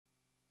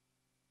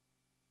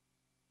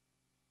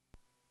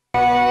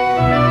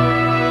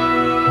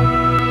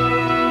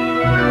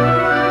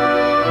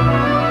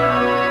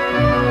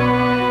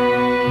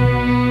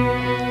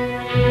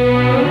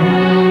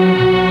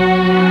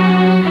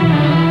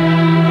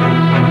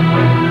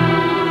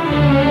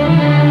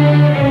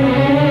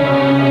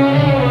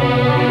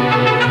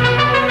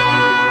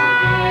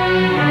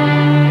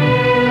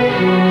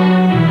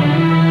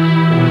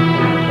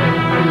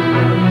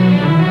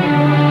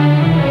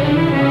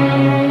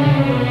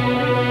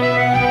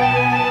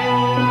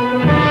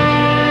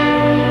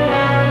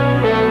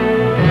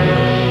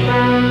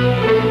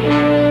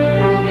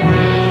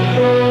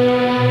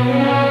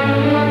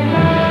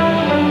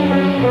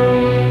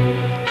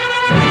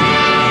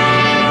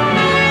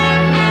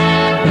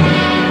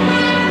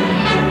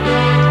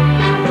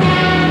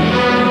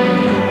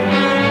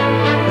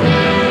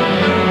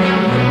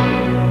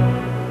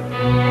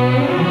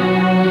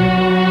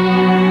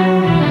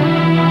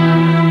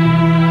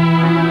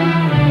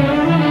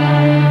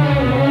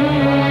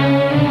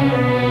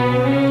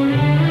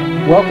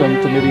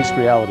Welcome to Mideast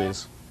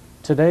Realities.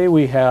 Today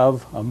we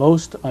have a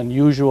most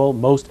unusual,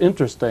 most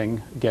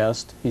interesting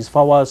guest. He's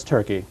Fawaz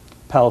Turki,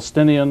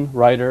 Palestinian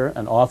writer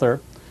and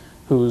author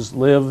who's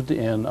lived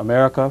in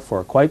America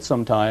for quite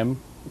some time,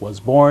 was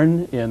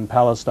born in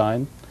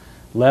Palestine,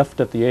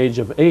 left at the age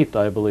of 8,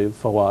 I believe,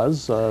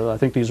 Fawaz. I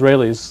think the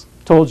Israelis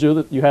told you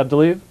that you had to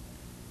leave?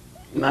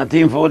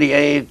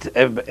 1948,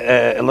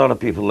 a lot of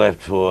people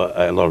left for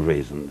a lot of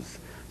reasons.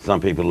 Some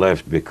people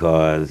left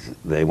because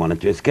they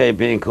wanted to escape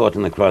being caught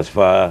in the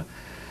crossfire.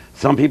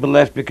 Some people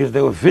left because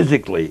they were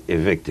physically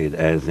evicted,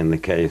 as in the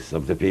case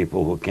of the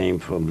people who came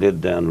from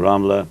Lydda and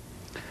Ramla.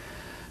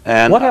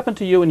 And what happened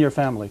to you and your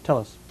family? Tell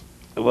us.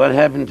 What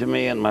happened to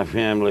me and my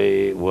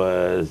family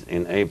was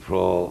in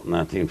April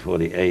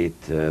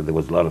 1948. There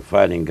was a lot of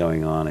fighting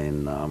going on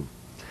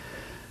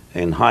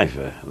in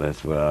Haifa.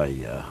 That's where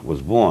I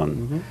was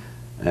born.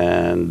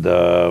 And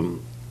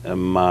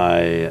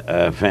my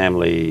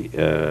family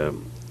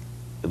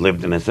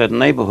lived in a certain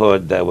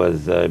neighborhood that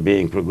was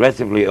being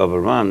progressively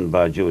overrun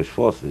by Jewish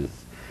forces.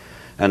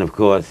 And of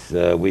course,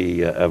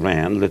 we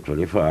ran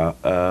literally for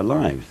our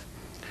lives.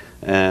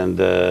 And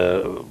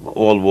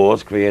all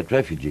wars create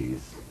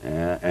refugees.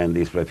 And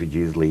these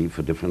refugees leave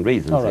for different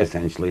reasons,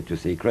 essentially to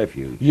seek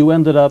refuge. You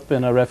ended up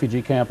in a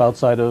refugee camp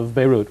outside of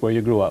Beirut, where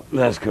you grew up.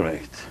 That's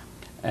correct.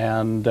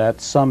 And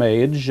at some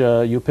age,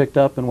 you picked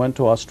up and went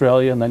to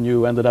Australia, and then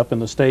you ended up in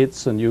the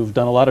States, and you've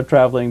done a lot of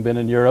traveling, been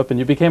in Europe, and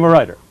you became a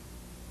writer.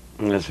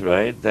 That's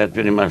right. That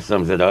pretty much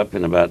sums it up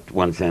in about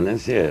one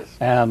sentence, yes.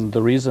 And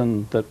the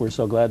reason that we're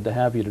so glad to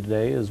have you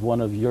today is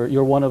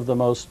you're one of the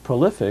most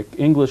prolific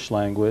English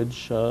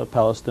language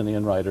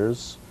Palestinian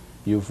writers.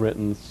 You've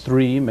written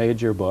 3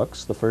 major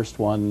books. The first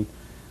one,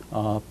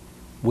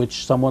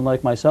 which someone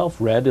like myself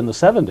read in the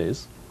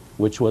 70s,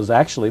 which was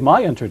actually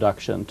my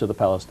introduction to the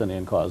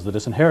Palestinian cause, The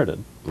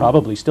Disinherited,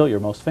 probably still your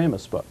most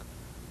famous book.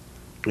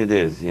 It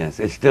is, yes.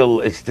 It's still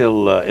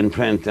in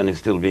print, and it's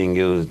still being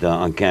used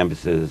on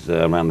campuses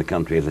around the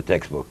country as a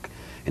textbook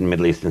in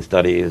Middle Eastern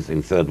studies,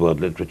 in Third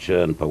World literature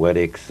and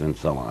poetics and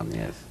so on,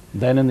 yes.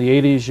 Then in the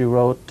 80s you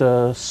wrote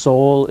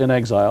Soul in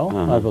Exile,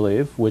 I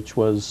believe, which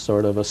was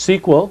sort of a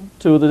sequel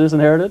to The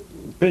Disinherited?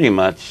 Pretty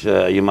much,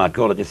 you might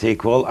call it a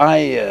sequel.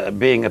 I,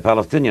 being a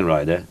Palestinian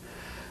writer,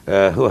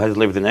 who has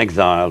lived in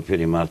exile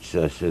pretty much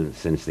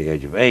since the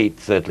age of 8,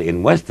 certainly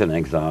in Western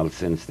exile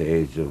since the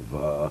age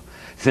of,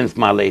 since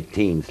my late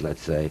teens,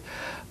 let's say,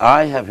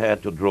 I have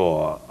had to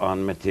draw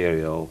on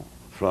material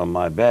from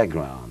my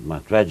background, my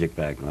tragic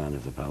background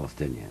as a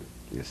Palestinian,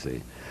 you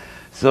see.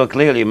 So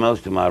clearly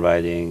most of my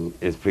writing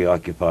is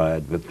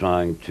preoccupied with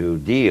trying to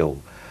deal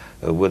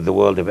with the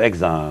world of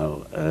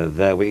exile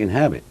that we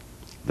inhabit,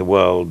 the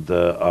world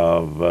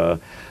of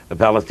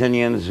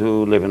Palestinians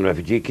who live in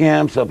refugee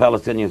camps, or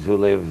Palestinians who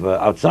live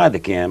outside the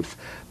camps,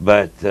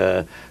 but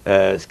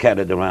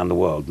scattered around the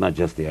world, not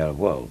just the Arab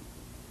world.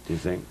 Do you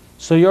think?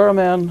 So you're a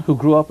man who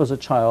grew up as a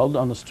child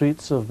on the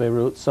streets of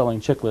Beirut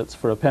selling chiclets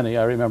for a penny.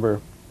 I remember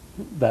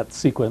that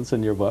sequence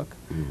in your book.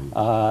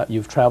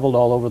 You've traveled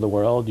all over the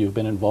world. You've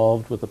been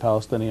involved with the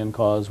Palestinian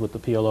cause, with the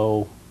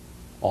PLO,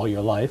 all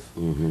your life.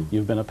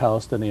 You've been a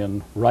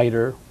Palestinian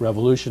writer,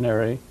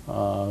 revolutionary.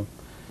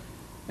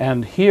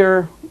 And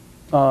here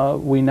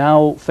we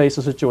now face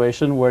a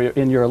situation where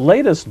in your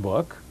latest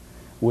book,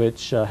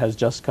 which has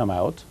just come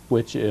out,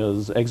 which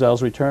is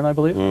Exile's Return, I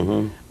believe,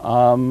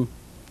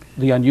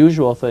 the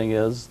unusual thing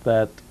is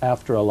that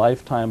after a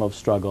lifetime of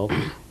struggle,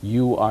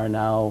 you are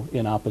now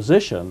in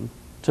opposition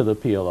to the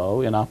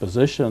PLO, in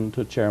opposition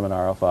to Chairman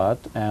Arafat,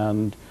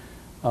 and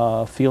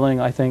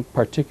feeling, I think,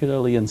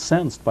 particularly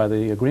incensed by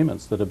the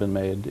agreements that have been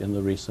made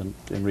in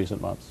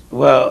recent months.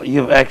 Well,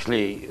 you've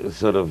actually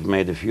sort of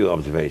made a few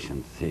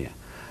observations here.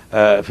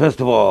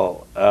 First of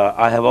all,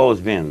 I have always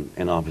been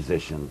in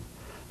opposition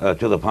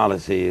to the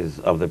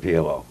policies of the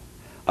PLO.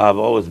 I've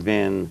always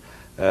been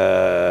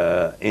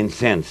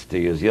incensed, to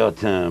use your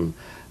term,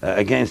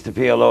 against the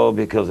PLO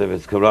because of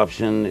its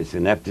corruption, its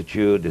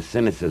ineptitude, its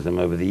cynicism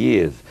over the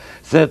years.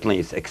 Certainly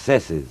its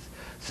excesses,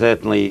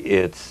 certainly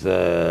its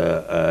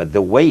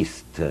the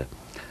waste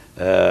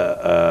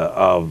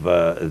of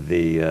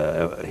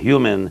the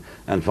human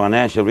and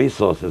financial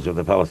resources of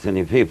the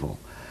Palestinian people.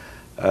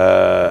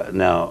 This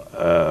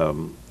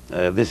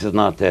is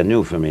not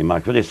new for me.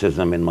 My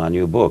criticism in my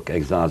new book,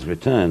 Exile's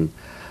Return,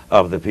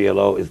 of the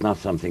PLO is not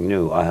something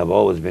new. I have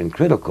always been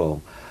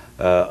critical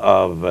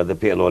of the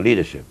PLO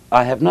leadership.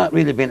 I have not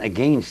really been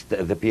against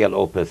the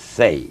PLO per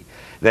se.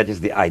 That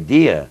is, the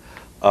idea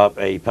of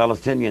a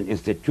Palestinian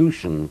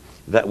institution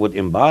that would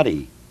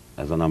embody,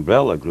 as an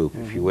umbrella group,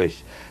 if you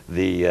wish,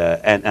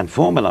 and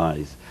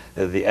formalize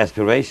the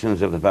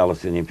aspirations of the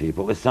Palestinian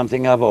people is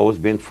something I've always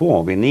been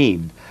for. We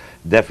need,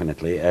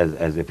 definitely,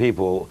 as a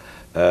people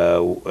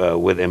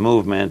with a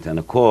movement and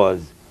a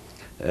cause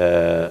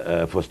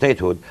for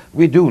statehood,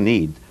 we do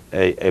need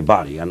a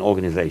body, an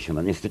organization,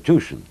 an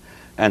institution,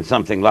 and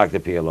something like the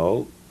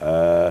PLO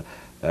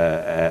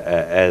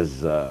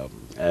as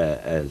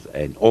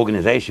an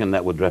organization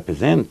that would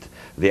represent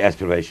the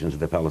aspirations of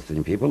the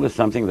Palestinian people is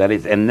something that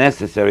is a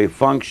necessary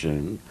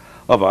function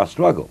of our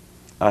struggle.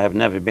 I have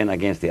never been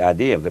against the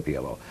idea of the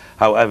PLO.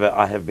 However,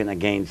 I have been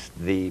against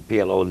the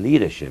PLO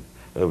leadership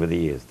over the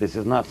years. This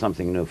is not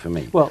something new for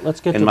me. Well, let's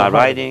get to in the my heart of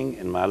it. writing,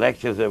 in my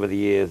lectures over the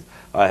years,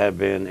 I have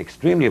been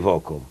extremely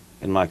vocal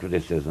in my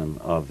criticism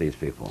of these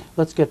people.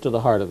 Let's get to the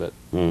heart of it.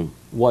 Mm.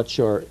 What's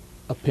your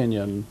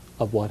opinion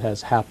of what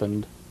has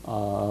happened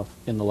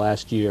in the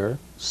last year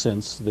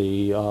since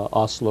the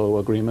Oslo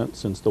agreement,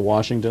 since the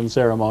Washington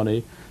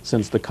ceremony,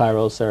 since the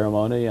Cairo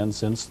ceremony, and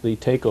since the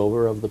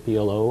takeover of the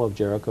PLO of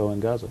Jericho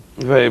and Gaza?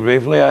 Very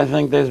briefly, I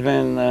think there's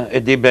been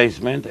a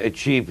debasement, a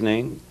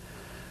cheapening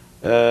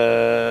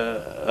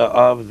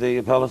of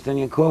the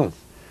Palestinian cause.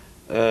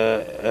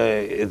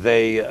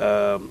 They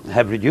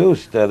have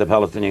reduced the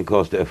Palestinian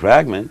cause to a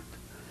fragment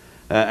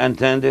and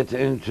turned it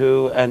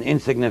into an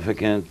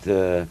insignificant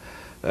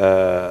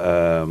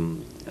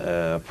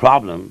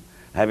problem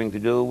having to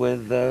do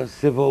with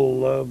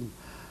civil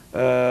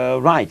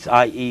rights,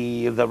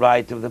 i.e. the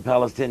right of the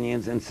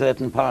Palestinians in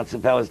certain parts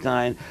of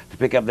Palestine to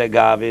pick up their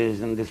garbage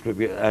and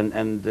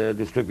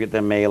distribute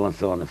their mail and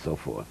so on and so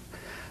forth.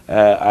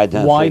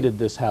 Why did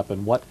this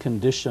happen? What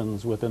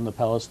conditions within the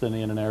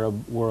Palestinian and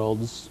Arab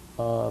worlds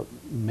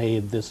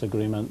made this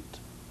agreement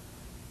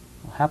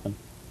happen?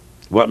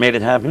 What made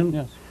it happen?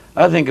 Yes.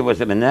 I think it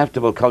was an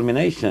inevitable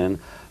culmination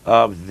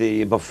of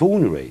the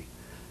buffoonery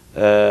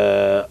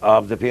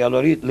of the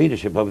PLO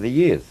leadership over the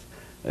years.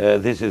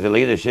 This is a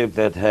leadership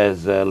that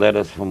has led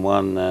us from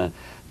one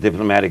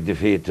diplomatic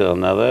defeat to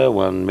another,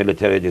 one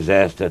military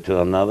disaster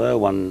to another,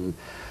 one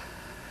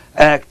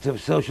act of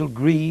social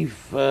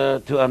grief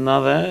to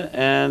another,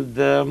 and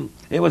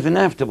it was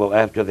inevitable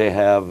after they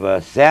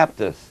have sapped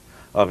us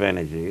of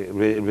energy,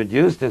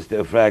 reduced us to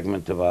a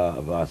fragment of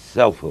our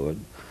selfhood,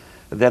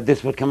 that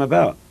this would come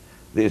about.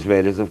 The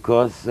Israelis, of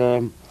course,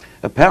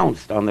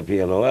 pounced on the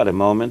PLO at a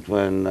moment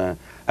when,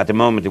 at the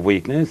moment of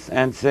weakness,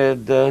 and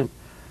said,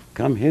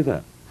 "Come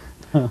hither.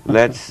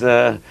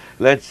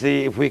 let's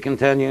see if we can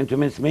turn you into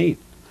mincemeat."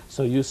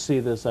 So you see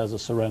this as a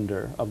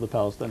surrender of the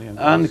Palestinian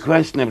cause?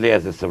 Unquestionably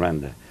as a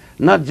surrender.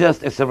 Not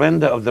just a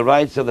surrender of the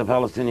rights of the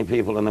Palestinian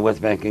people in the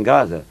West Bank and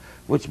Gaza,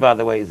 which, by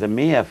the way, is a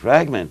mere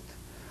fragment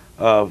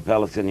of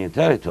Palestinian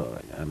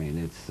territory. I mean,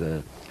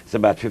 it's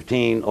about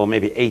 15 or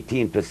maybe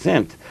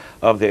 18%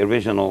 of the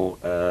original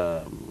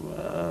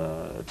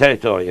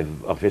territory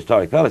of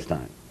historic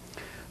Palestine.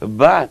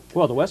 But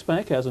well, the West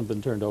Bank hasn't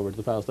been turned over to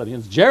the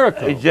Palestinians.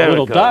 Jericho, a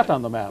little dot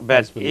on the map.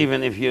 But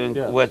even if you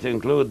were to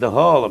include the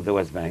whole of the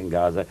West Bank and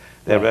Gaza,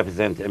 they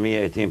represent a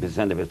mere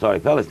 18% of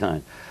historic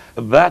Palestine.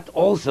 But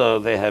also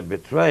they have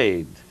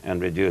betrayed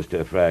and reduced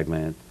to a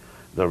fragment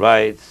the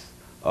rights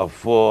of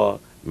 4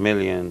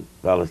 million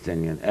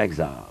Palestinian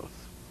exiles.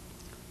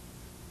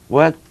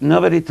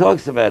 Nobody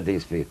talks about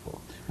these people.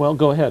 Well,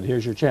 go ahead.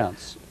 Here's your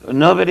chance.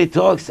 Nobody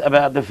talks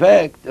about the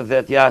fact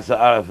that Yasser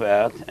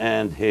Arafat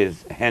and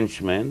his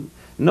henchmen,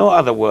 no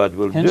other word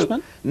will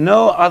do.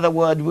 No other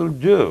word will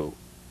do.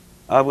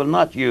 I will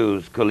not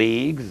use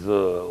colleagues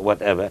or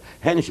whatever.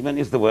 Henchman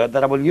is the word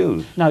that I will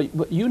use. Now,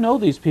 you know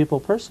these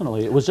people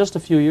personally. It was just a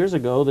few years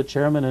ago the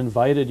chairman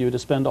invited you to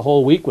spend a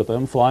whole week with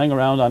him, flying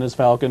around on his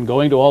Falcon,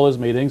 going to all his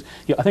meetings.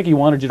 I think he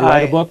wanted you to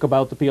write a book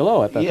about the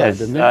PLO at that time,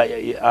 didn't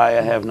he? Yes, I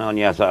have known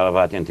Yasser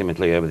Arafat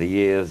intimately over the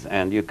years,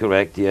 and you're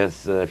correct,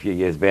 yes, a few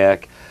years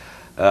back.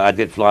 I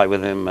did fly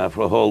with him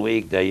for a whole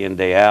week, day in,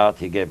 day out.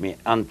 He gave me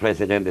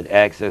unprecedented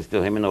access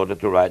to him in order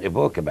to write a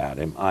book about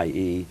him,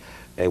 i.e.,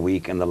 a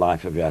week in the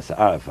life of Yasser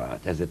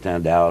Arafat. As it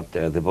turned out,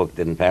 the book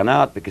didn't pan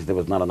out because there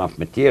was not enough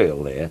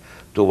material there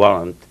to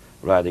warrant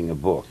writing a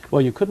book.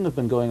 Well, you couldn't have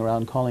been going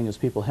around calling his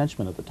people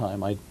henchmen at the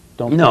time. I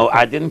don't. No,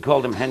 I didn't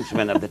call them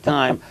henchmen at the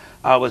time.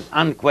 I was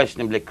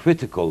unquestionably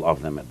critical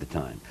of them at the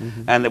time.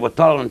 Mm-hmm. And they were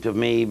tolerant of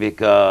me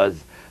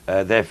because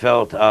they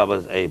felt I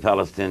was a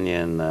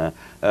Palestinian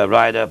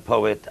writer,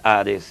 poet,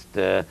 artist,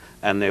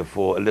 and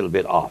therefore a little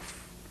bit off.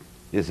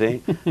 You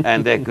see?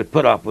 And they could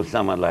put up with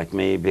someone like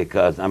me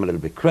because I'm a little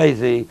bit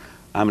crazy,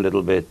 I'm a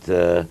little bit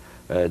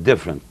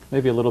different.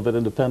 Maybe a little bit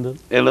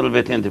independent? A little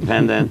bit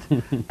independent,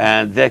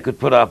 and they could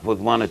put up with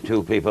 1 or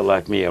 2 people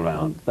like me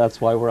around. That's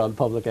why we're on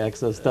public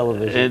access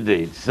television.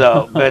 Indeed.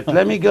 So, but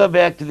let me go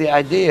back to the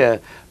idea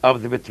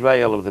of the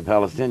betrayal of the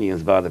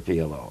Palestinians by the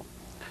PLO.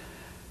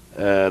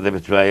 The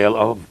betrayal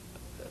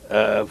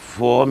of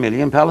 4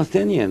 million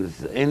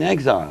Palestinians in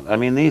exile. I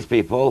mean, these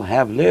people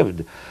have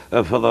lived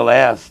for the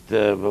last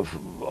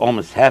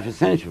almost half a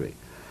century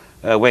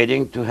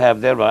waiting to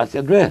have their rights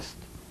addressed.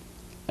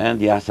 And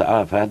Yasser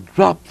Arafat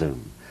dropped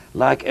them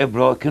like a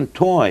broken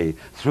toy,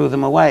 threw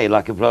them away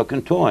like a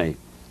broken toy.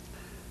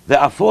 There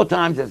are 4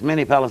 times as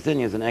many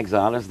Palestinians in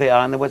exile as there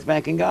are in the West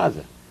Bank and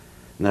Gaza.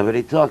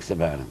 Nobody talks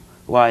about them.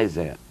 Why is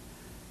that?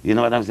 You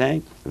know what I'm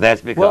saying?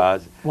 That's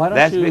because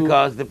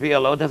because the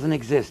PLO doesn't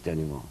exist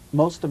anymore.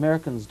 Most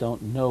Americans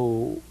don't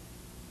know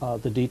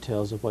the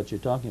details of what you're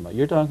talking about.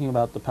 You're talking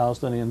about the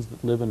Palestinians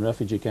that live in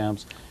refugee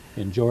camps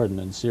in Jordan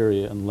and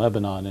Syria and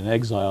Lebanon in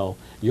exile.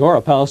 You're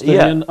a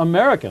Palestinian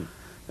American.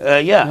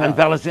 Yeah, and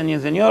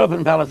Palestinians in Europe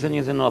and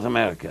Palestinians in North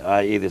America,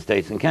 i.e. the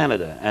States and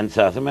Canada and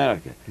South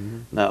America.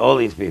 Now, all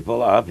these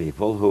people are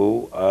people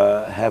who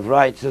have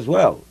rights as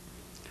well.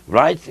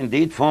 Rights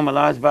indeed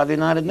formalized by the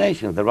United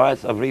Nations, the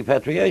rights of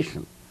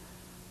repatriation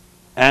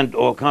and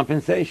or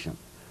compensation,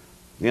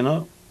 you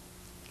know?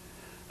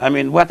 I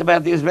mean, what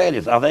about the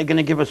Israelis? Are they going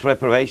to give us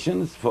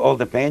reparations for all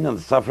the pain and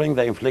the suffering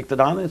they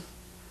inflicted on us?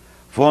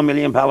 4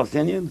 million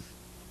Palestinians?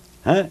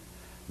 Huh?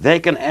 They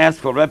can ask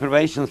for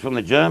reparations from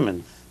the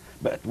Germans,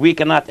 but we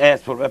cannot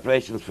ask for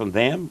reparations from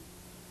them?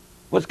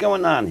 What's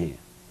going on here?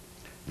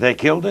 They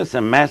killed us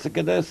and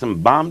massacred us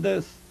and bombed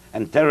us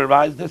and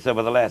terrorized us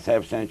over the last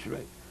half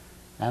century.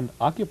 And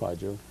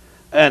occupied you.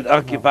 And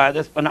occupied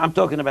us. And I'm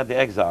talking about the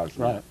exiles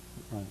now,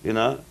 Right. you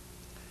know?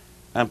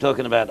 I'm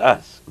talking about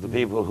us, the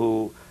people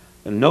who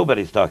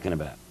nobody's talking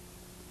about,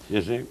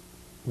 you see?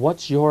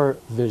 What's your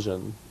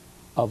vision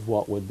of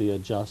what would be a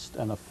just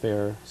and a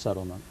fair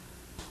settlement?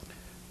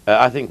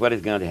 I think what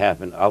is going to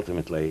happen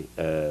ultimately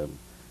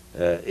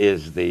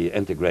is the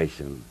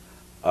integration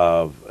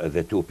of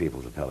the two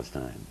peoples of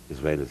Palestine,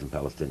 Israelis and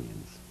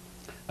Palestinians.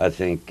 I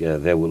think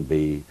there will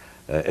be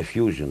a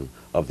fusion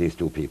of these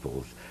two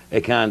peoples,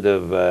 a kind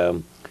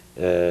of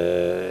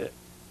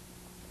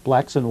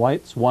Blacks and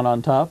whites, one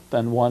on top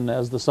and one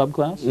as the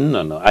subclass?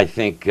 No. I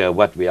think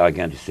what we are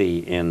going to see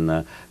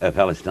in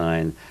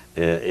Palestine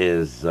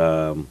is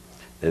the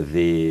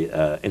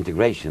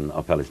integration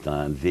of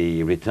Palestine,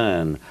 the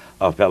return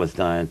of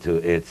Palestine to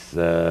its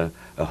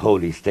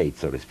holy state,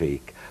 so to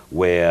speak,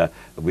 where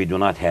we do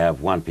not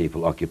have one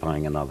people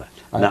occupying another.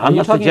 Now, are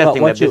you talking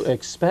about what you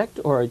expect,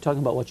 or are you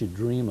talking about what you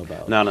dream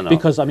about? No.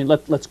 Because, I mean,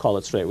 let's call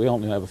it straight. We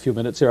only have a few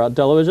minutes here on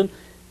television.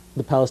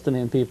 The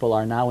Palestinian people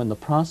are now in the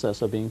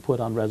process of being put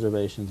on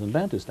reservations in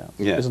Bantustans.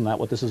 Yeah. Isn't that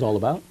what this is all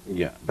about?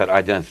 Yeah, but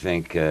I don't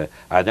think the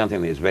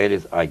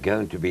Israelis are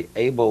going to be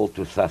able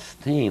to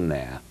sustain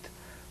that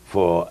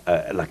for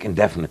like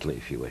indefinitely,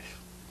 if you wish.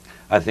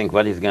 I think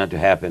what is going to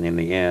happen in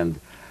the end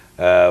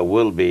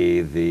will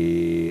be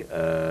the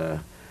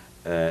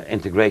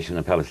integration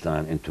of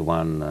Palestine into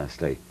one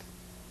state.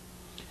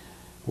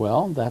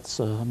 Well, that's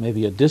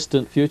maybe a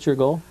distant future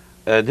goal.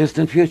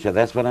 Distant future,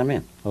 that's what I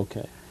mean.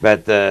 Okay.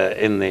 But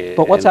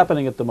But what's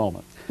happening at the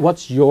moment?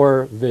 What's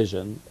your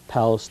vision,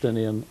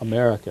 Palestinian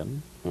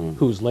American,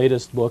 whose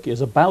latest book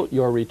is about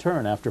your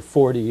return after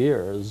 40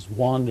 years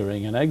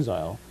wandering in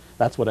exile?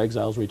 That's what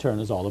Exile's Return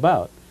is all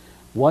about.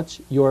 What's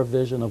your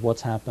vision of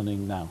what's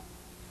happening now?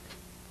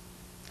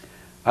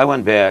 I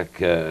went back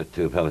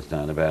to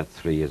Palestine about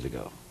 3 years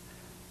ago.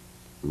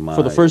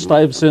 For the first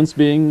time since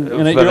being an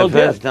 8-year-old kid? For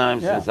the first time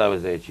since I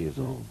was 8 years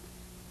old.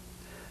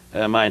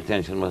 My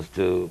intention was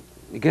to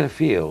get a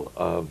feel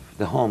of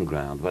the home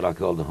ground, what I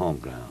call the home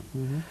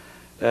ground.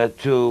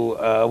 To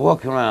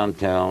walk around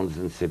towns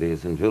and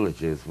cities and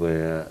villages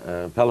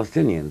where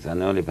Palestinians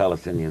and only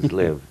Palestinians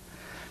live,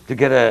 to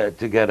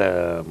get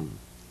a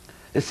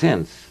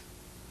sense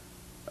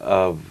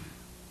of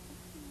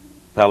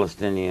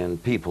Palestinian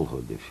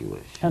peoplehood, if you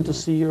wish. And to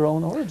see your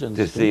own origins.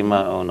 To see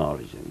my own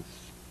origins.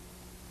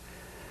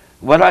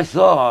 What I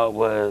saw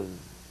was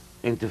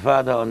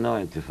intifada or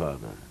no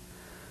intifada.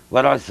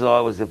 What I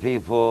saw was the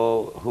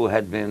people who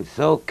had been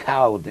so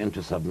cowed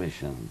into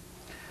submission,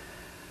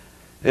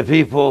 the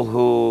people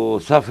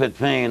who suffered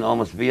pain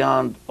almost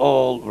beyond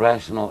all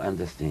rational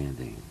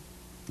understanding,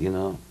 you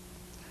know.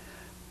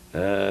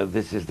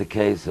 This is the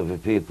case of a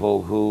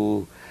people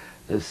who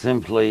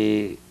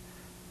simply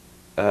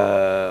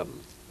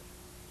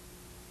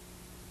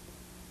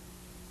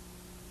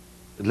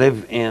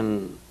live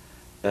in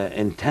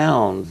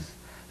towns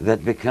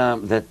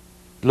that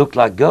look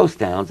like ghost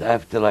towns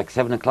after like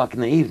 7 o'clock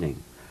in the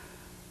evening,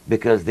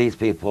 because these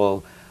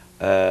people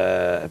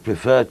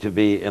prefer to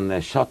be in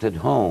their shuttered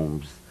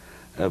homes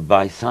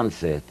by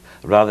sunset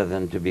rather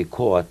than to be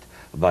caught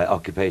by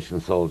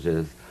occupation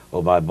soldiers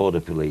or by border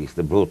police,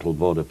 the brutal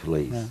border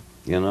police,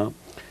 you know.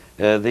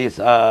 This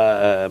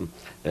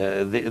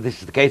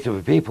is the case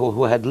of people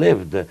who had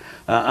lived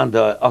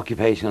under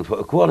occupation for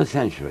a quarter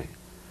century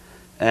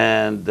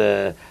and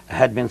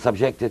had been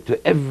subjected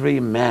to every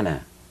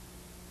manner,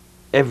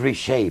 every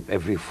shape,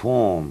 every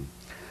form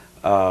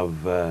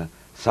of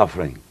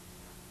suffering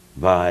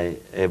by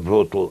a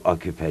brutal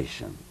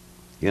occupation.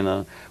 You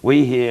know,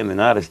 we here in the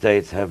United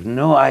States have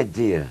no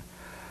idea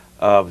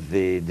of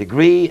the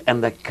degree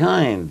and the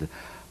kind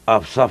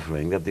of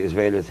suffering that the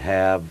Israelis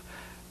have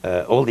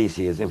all these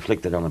years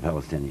inflicted on the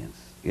Palestinians.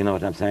 You know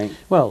what I'm saying?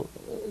 Well,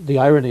 the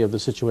irony of the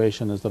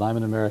situation is that I'm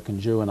an American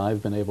Jew and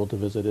I've been able to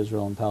visit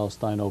Israel and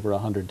Palestine over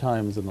 100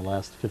 times in the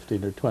last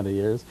 15 or 20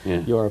 years. Yeah.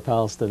 You're a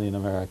Palestinian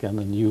American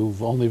and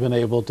you've only been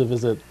able to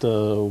visit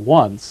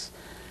once.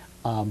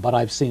 But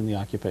I've seen the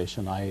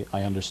occupation. I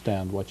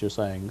understand what you're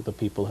saying. The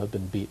people have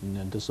been beaten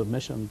into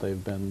submission.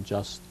 They've been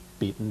just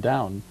beaten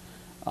down.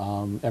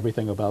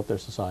 Everything about their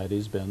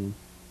society's been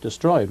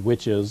destroyed,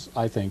 which is,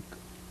 I think,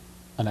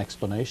 an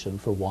explanation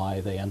for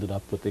why they ended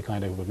up with the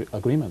kind of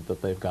agreement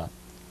that they've got.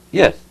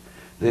 Yes.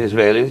 The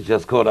Israelis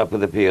just caught up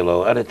with the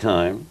PLO at a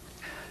time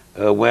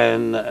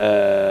when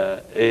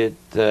it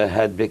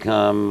had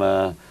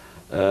become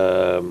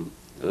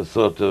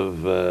sort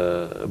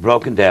of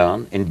broken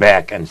down in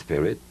back and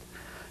spirit,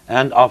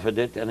 and offered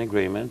it an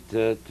agreement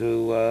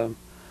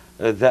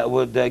that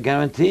would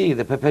guarantee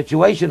the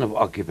perpetuation of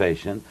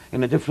occupation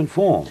in a different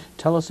form.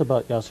 Tell us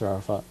about Yasser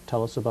Arafat.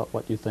 Tell us about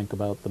what you think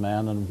about the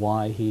man and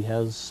why he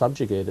has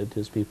subjugated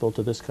his people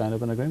to this kind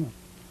of an agreement.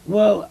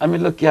 Well, I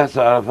mean, look,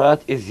 Yasser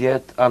Arafat is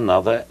yet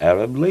another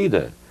Arab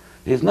leader.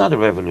 He's not a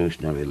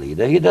revolutionary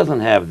leader. He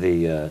doesn't have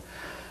the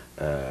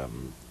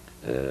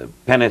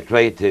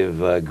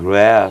penetrative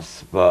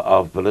grasp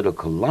of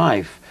political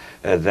life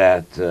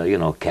that, you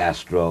know,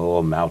 Castro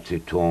or Mao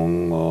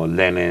Zedong or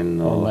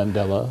Lenin Or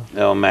Mandela.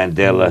 Or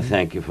Mandela,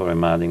 thank you for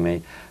reminding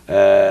me,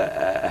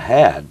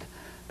 had.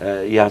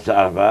 Yasser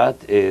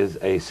Arafat is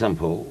a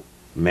simple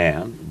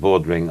man,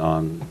 bordering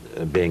on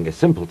being a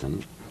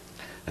simpleton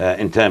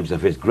in terms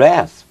of his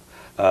grasp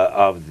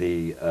of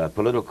the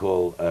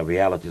political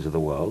realities of the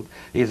world.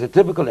 He's a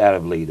typical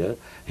Arab leader.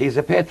 He's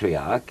a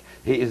patriarch.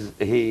 He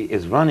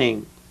is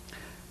running,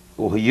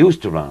 or he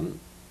used to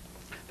run,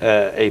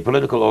 a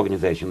political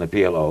organization, the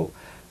PLO,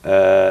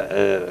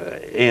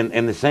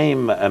 in the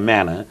same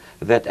manner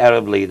that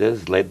Arab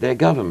leaders led their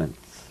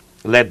governments,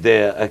 led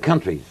their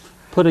countries.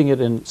 Putting it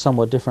in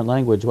somewhat different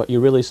language, what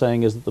you're really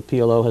saying is that the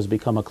PLO has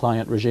become a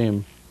client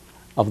regime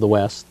of the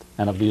West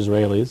and of the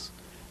Israelis,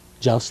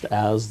 just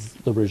as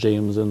the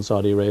regimes in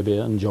Saudi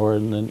Arabia and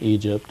Jordan and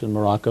Egypt and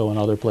Morocco and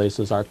other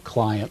places are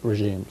client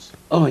regimes.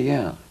 Oh,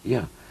 yeah,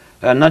 yeah.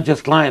 Not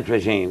just client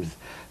regimes.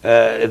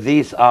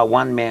 These are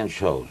one-man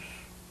shows.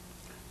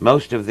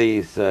 Most of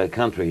these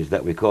countries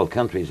that we call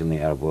countries in the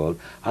Arab world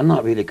are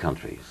not really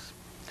countries.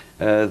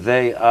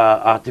 They are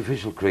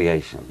artificial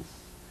creations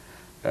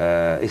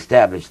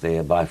established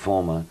there by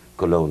former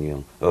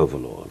colonial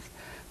overlords.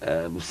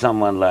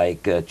 Someone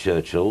like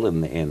Churchill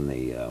in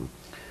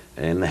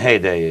the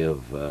heyday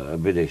of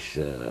British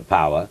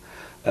power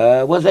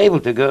was able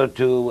to go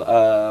to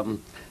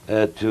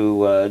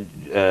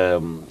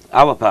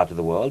our part of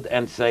the world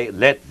and say,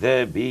 "Let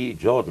there be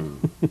Jordan,"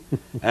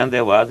 and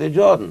there was a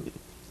Jordan.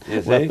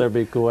 Let there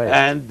be Kuwait.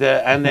 And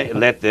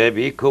let there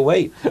be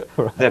Kuwait.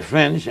 Right. The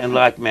French, in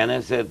like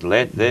manner, said,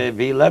 "Let there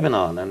be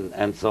Lebanon,"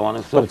 and so on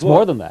and so forth. But it's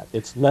more than that.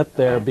 It's let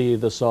there be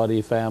the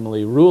Saudi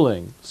family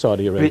ruling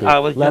Saudi Arabia.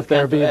 Let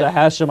there be the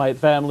Hashemite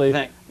family.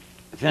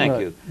 Thank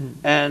you.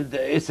 And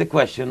it's a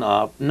question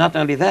of not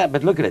only that,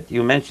 but look at it.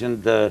 You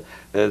mentioned the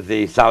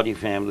Saudi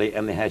family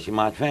and the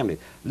Hashemite family.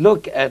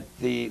 Look at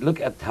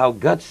how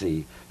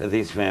gutsy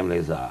these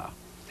families are.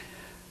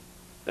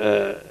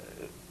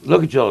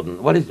 Look at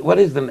Jordan. What is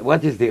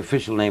the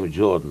official name of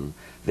Jordan?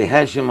 The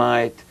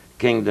Hashemite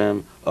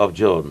Kingdom of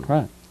Jordan.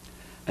 Right.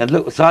 And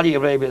look, Saudi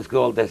Arabia is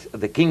called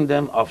the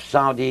Kingdom of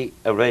Saudi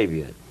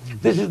Arabia.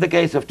 This is the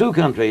case of two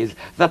countries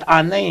that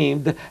are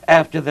named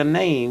after the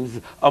names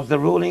of the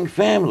ruling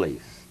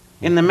families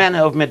in the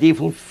manner of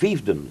medieval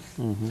fiefdoms.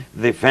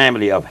 The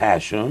family of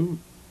Hashem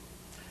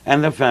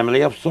and the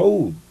family of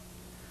Saud.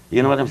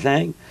 You know what I'm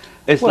saying?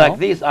 It's like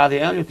these are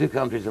the only two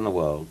countries in the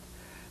world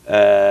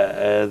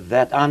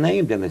that are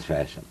named in this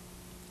fashion.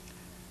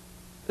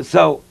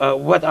 So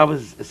what I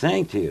was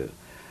saying to you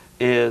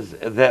is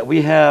that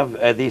we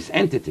have these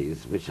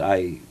entities, which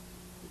I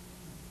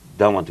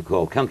don't want to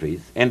call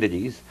countries,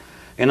 entities,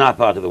 in our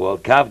part of the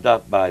world, carved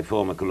up by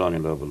former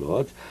colonial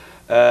overlords,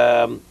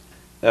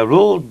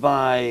 ruled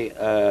by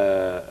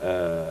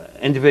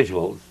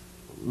individuals,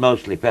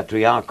 mostly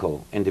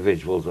patriarchal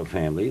individuals or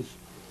families,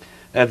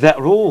 that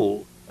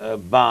rule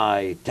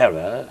by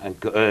terror and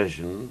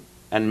coercion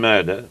and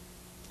murder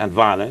and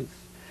violence,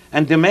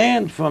 and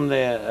demand from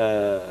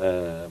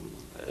their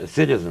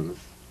citizens,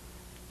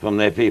 from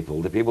their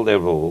people, the people they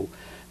rule,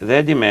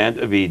 they demand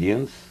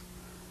obedience,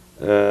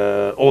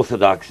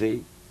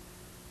 orthodoxy,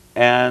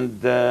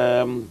 and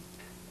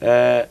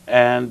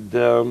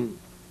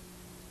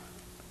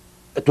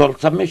total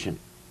submission.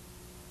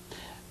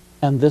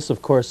 And this,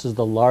 of course, is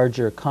the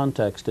larger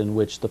context in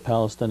which the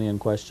Palestinian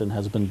question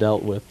has been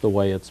dealt with the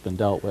way it's been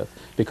dealt with.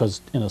 Because,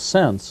 in a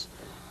sense,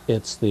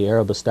 it's the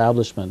Arab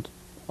establishment,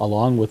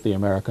 along with the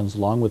Americans,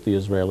 along with the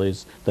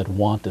Israelis, that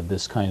wanted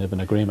this kind of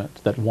an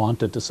agreement, that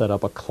wanted to set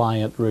up a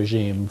client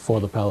regime for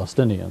the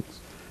Palestinians.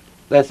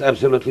 That's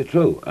absolutely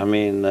true. I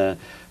mean,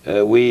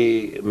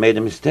 we made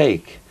a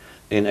mistake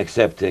in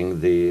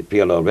accepting the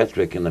PLO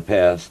rhetoric in the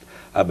past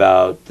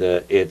about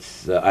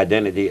its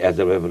identity as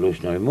a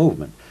revolutionary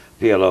movement.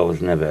 PLO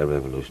was never a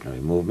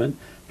revolutionary movement.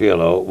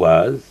 PLO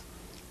was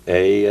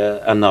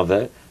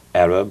another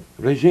Arab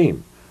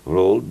regime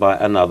ruled by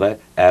another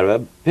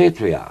Arab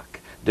patriarch,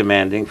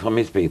 demanding from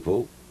his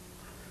people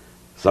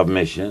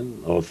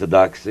submission,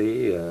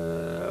 orthodoxy,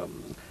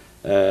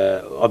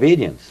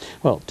 obedience.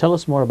 Well, tell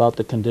us more about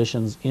the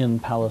conditions in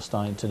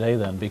Palestine today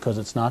then, because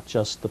it's not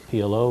just the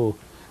PLO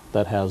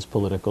that has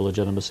political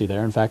legitimacy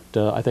there. In fact,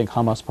 I think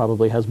Hamas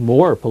probably has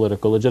more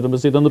political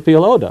legitimacy than the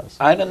PLO does.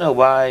 I don't know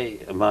why,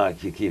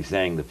 Mark, you keep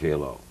saying the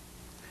PLO.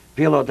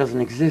 PLO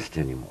doesn't exist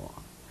anymore.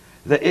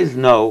 There is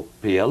no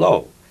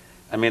PLO.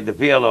 I mean, the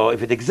PLO,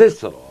 if it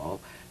exists at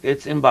all,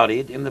 It's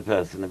embodied in the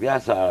person of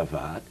Yasser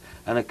Arafat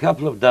and a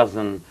couple of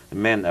dozen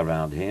men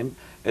around him,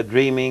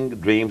 dreaming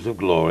dreams of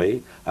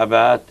glory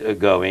about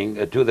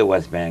going to the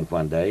West Bank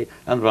one day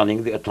and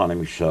running the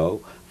autonomy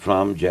show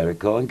from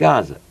Jericho and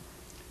Gaza.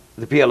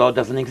 The PLO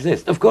doesn't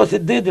exist. Of course,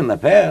 it did in the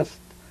past.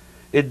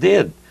 It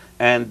did.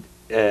 And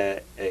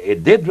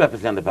it did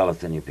represent the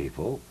Palestinian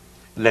people,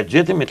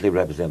 legitimately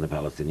represent the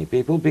Palestinian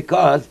people,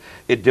 because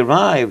it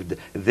derived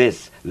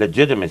this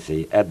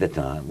legitimacy at the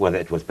time, whether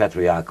it was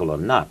patriarchal or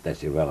not,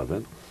 that's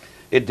irrelevant.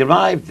 It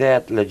derived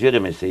that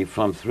legitimacy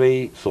from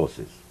three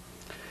sources.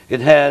 It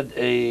had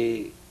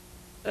a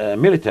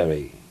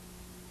military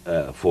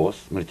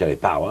force, military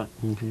power,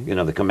 you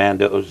know, the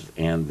commandos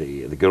and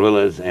the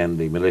guerrillas and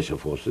the militia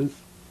forces.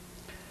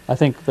 I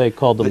think they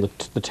called them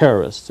the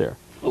terrorists there.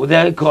 Well,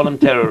 they call them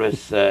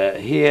terrorists.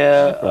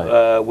 Here,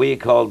 Right. we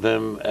call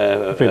them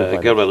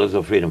guerrillas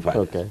or freedom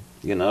fighters. Okay.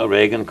 You know,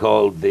 Reagan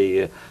called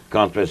the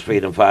Contras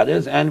freedom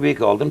fighters, and we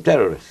call them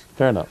terrorists.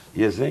 Fair enough.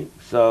 You see?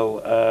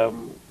 So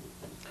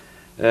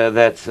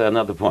that's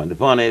another point. The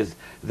point is,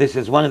 this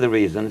is one of the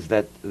reasons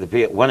that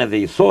one of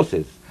the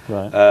sources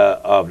Right.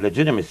 of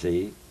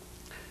legitimacy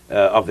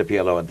of the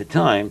PLO at the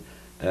time,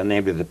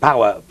 namely the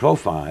power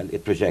profile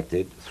it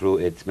projected through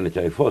its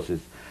military forces.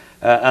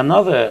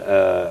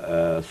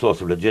 Another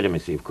source of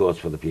legitimacy, of course,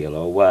 for the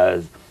PLO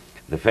was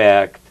the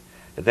fact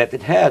that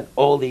it had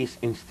all these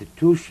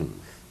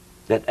institutions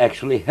that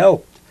actually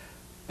helped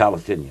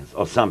Palestinians,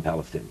 or some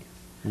Palestinians.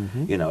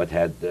 You know, it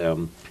had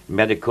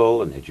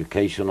medical and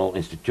educational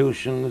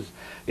institutions.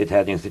 It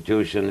had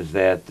institutions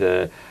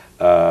that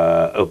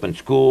opened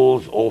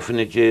schools,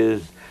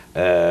 orphanages.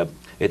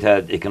 It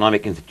had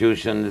economic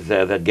institutions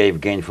that gave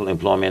gainful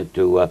employment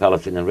to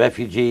Palestinian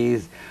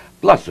refugees.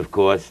 Plus, of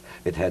course,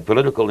 it had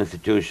political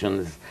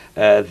institutions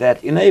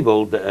that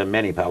enabled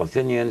many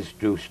Palestinians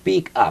to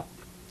speak up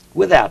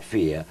without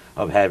fear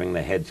of having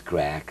their heads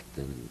cracked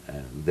and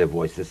their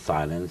voices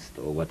silenced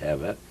or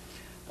whatever.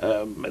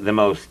 The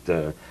most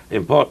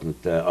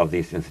important of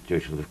these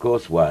institutions, of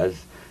course,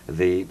 was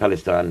the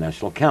Palestine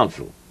National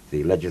Council,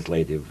 the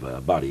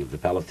legislative body of the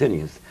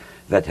Palestinians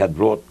that had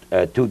brought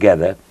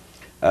together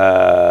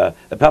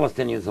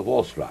Palestinians of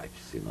all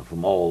stripes, you know,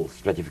 from all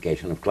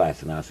stratification of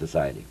class in our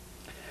society.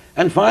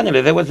 And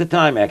finally, there was a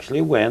time,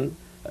 actually, when,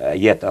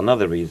 yet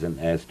another reason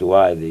as to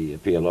why the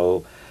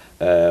PLO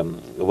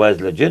was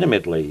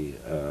legitimately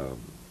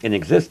in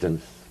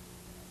existence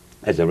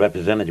as a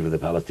representative of the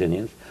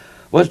Palestinians,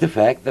 was the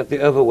fact that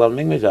the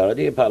overwhelming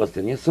majority of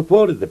Palestinians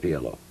supported the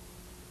PLO.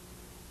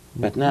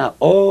 But now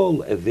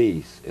all of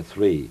these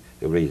three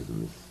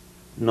reasons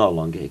no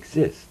longer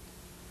exist.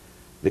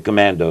 The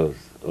commandos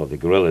or the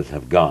guerrillas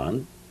have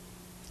gone.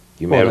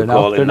 You may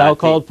recall they're now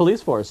called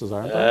police forces,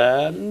 aren't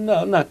they?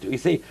 No, not. You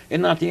see,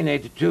 in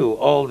 1982,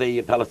 all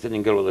the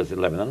Palestinian guerrillas in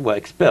Lebanon were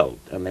expelled,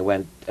 and they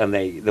went and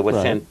they were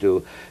Right. sent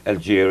to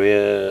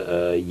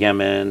Algeria,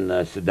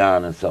 Yemen,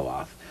 Sudan, and so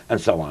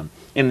on.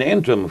 In the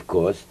interim, of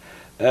course,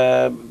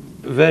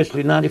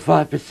 virtually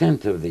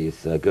 95% of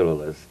these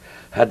guerrillas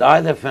had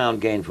either found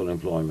gainful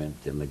employment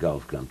in the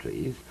Gulf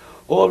countries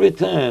or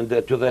returned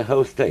to their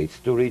host states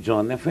to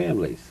rejoin their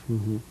families.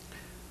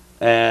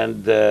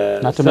 And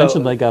Not to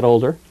mention they got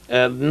older.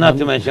 Not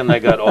to mention they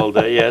got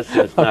older, yes,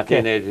 since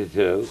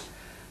 1982.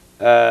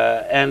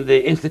 And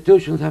the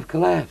institutions have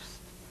collapsed.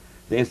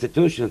 The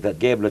institutions that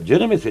gave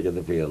legitimacy to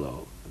the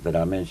PLO, that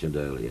I mentioned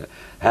earlier,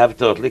 have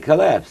totally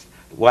collapsed.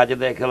 Why did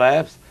they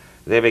collapse?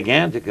 They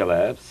began to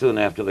collapse soon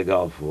after the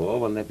Gulf War,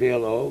 when the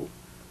PLO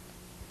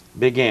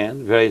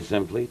began, very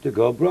simply, to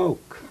go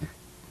broke.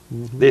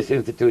 These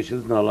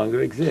institutions no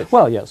longer exist.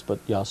 Well, yes,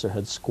 but Yasser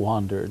had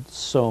squandered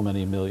so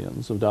many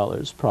millions of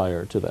dollars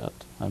prior to that.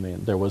 I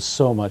mean, there was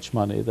so much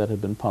money that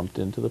had been pumped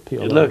into the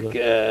PLO. Look,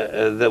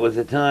 there was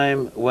a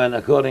time when,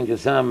 according to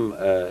some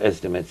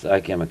estimates I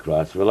came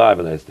across,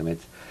 reliable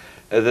estimates,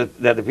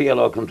 that the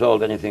PLO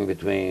controlled anything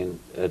between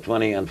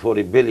 20 and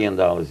 $40 billion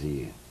a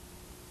year.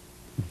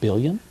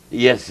 Billion?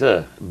 Yes,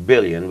 sir.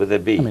 Billion with a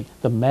B. I mean,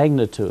 the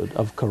magnitude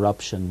of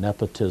corruption,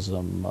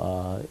 nepotism,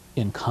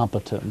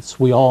 incompetence,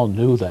 we all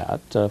knew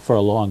that for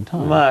a long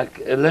time.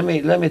 Mark, let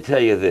me tell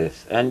you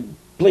this, and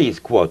please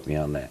quote me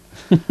on that.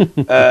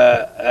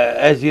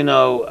 As you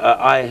know,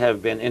 I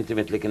have been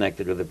intimately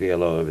connected with the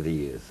PLO over the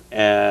years,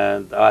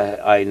 and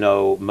I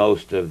know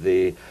most of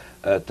the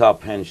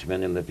top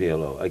henchmen in the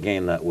PLO,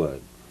 again that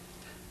word.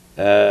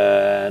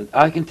 And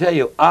I can tell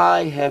you,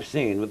 I have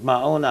seen with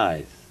my own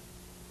eyes,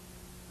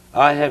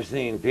 I have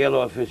seen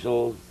PLO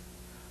officials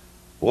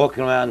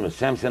walking around with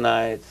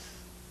Samsonites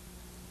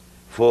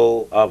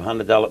full of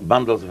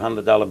bundles of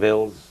 $100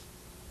 bills.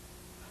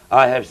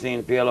 I have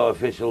seen PLO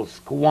officials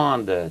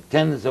squander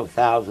tens of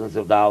thousands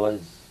of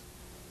dollars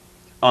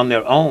on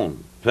their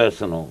own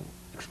personal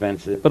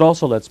expenses. But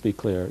also, let's be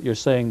clear, you're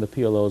saying the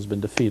PLO has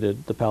been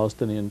defeated, the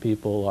Palestinian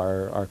people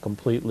are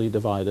completely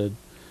divided,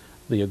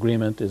 the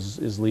agreement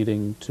is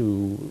leading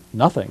to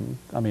nothing.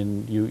 I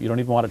mean, you don't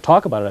even want to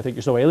talk about it. I think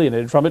you're so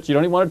alienated from it, you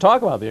don't even want to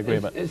talk about the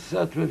agreement. It's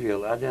so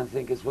trivial, I don't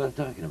think it's worth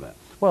talking about.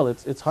 Well,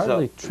 it's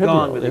hardly So, go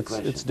on trivial. with the It's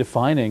question.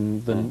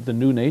 defining the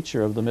new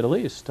nature of the Middle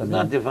East. I It's mean,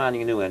 not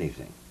defining new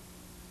anything.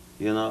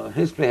 You know,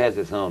 history has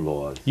its own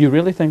laws. you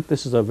really think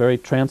this is a very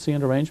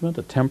transient arrangement,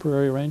 a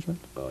temporary arrangement?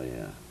 Oh,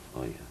 yeah.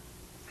 Oh, yeah.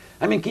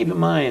 I mean, keep in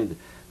mind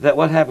that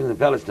what happens in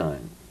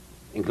Palestine,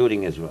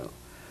 including Israel,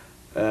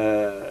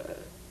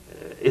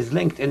 is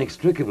linked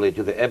inextricably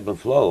to the ebb and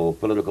flow of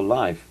political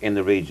life in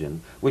the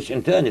region, which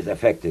in turn is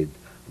affected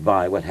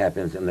by what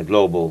happens in the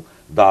global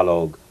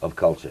dialogue of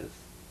cultures,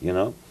 you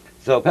know?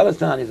 So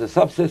Palestine is a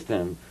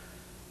subsystem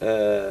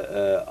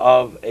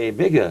of a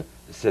bigger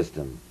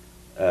system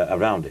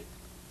around it,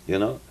 you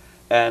know?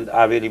 And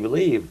I really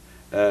believe,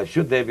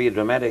 should there be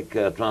dramatic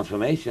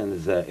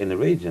transformations in the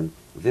region,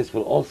 this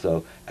will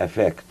also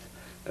affect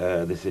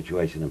the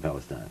situation in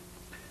Palestine.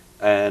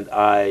 And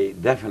I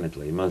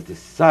definitely, most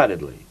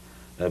decidedly,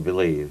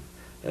 believe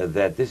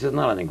that this is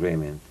not an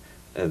agreement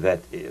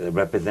that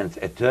represents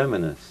a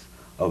terminus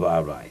of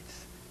our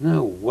rights.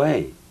 No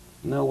way.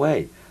 No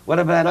way. What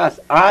about us?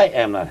 I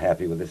am not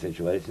happy with the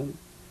situation.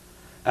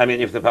 I mean,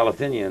 if the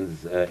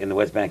Palestinians in the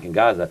West Bank and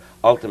Gaza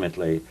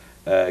ultimately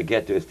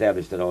get to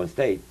establish their own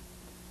state,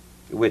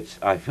 which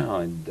I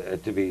found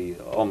to be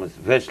almost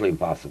virtually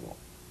impossible,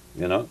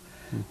 you know,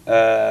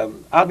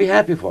 I'll be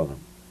happy for them.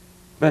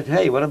 But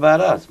hey, what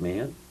about us,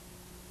 man?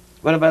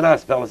 What about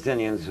us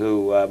Palestinians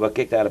who were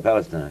kicked out of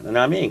Palestine? And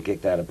I mean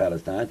kicked out of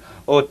Palestine,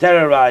 or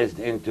terrorized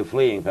into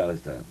fleeing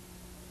Palestine.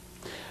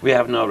 We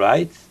have no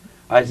rights.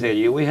 I say to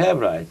you, we have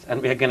rights.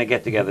 And we are going to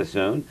get together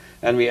soon,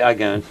 and we are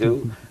going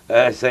to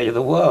say to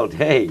the world,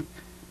 hey,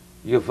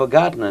 you've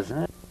forgotten us,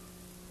 huh?